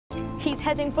He's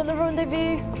heading for the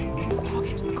rendezvous.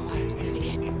 Target acquired. Moving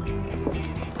in.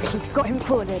 He's got him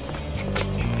cornered.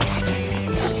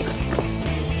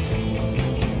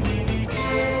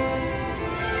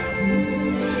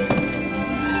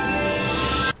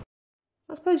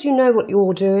 I suppose you know what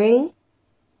you're doing.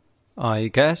 I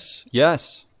guess,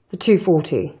 yes. The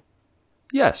 240.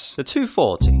 Yes, the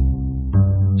 240.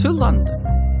 To London.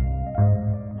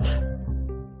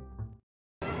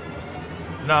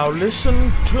 Now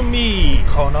listen to me,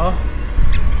 Connor.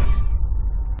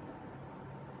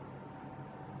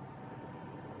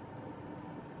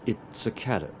 It's a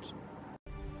carrot.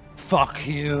 Fuck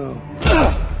you.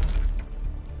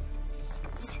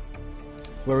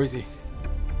 Where is he?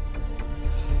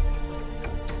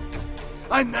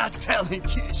 I'm not telling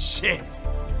you shit.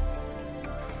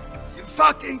 You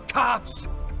fucking cops.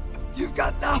 You've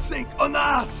got nothing on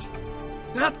us.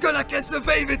 You're not gonna get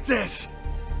away with this.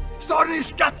 Sorry,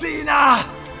 Skatina.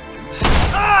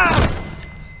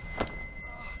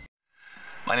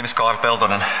 My name is Carl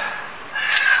Peltonen.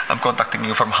 I'm contacting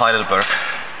you from Heidelberg.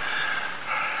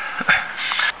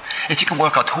 If you can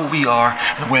work out who we are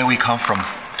and where we come from,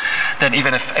 then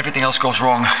even if everything else goes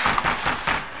wrong,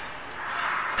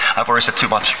 I've already said too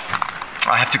much.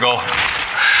 I have to go.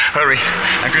 Hurry,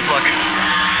 and good luck.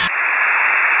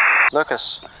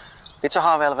 Lucas, ikke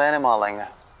har vel venner længere.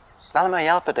 Lad mig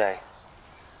hjælpe dig.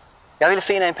 Jeg vil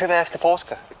finde en privat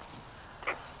efterforsker.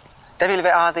 Det vil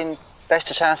være din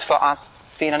bedste chance for at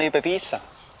finde nye beviser.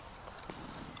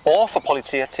 Og for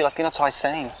politiet til at genoptage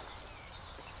sagen.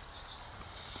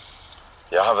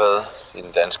 Jeg har været i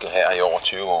den danske hær i over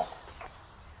 20 år.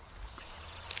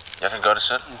 Jeg kan gøre det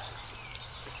selv.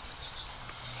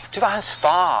 Du var hans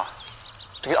far.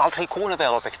 Du vil aldrig kunne være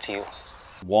objektiv.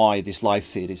 Why this live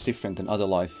feed is different than other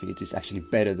live feeds, is actually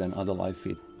better than other live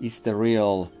feeds, is the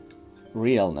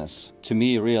realness. To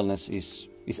me, realness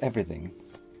is everything.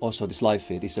 Also, this live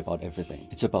feed is about everything.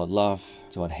 It's about love,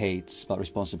 it's about hate, it's about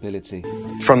responsibility.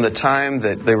 From the time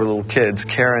that they were little kids,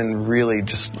 Karen really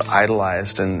just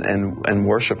idolized and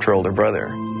worshipped her older brother.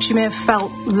 She may have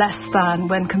felt less than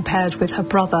when compared with her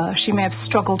brother. She may have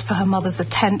struggled for her mother's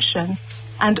attention.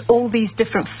 And all these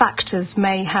different factors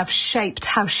may have shaped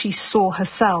how she saw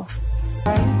herself.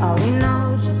 All we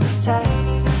know is just a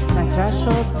test, my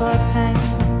threshold for pain.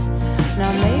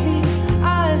 Now maybe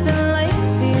I've been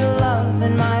lazy, love,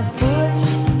 and my foolish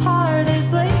heart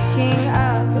is waking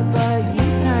up. But you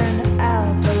turned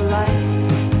out the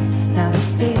lights. Now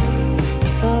this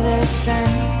feels so very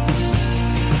strange.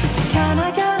 Can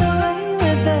I get away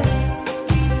with this?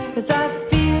 'Cause I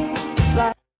feel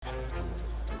like...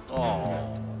 Oh,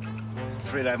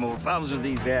 afraid I moved thousands of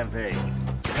these damn things.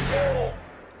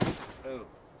 Oh,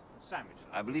 sandwich.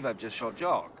 I believe I've just shot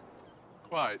Jock.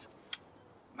 Quite.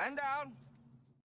 Man down.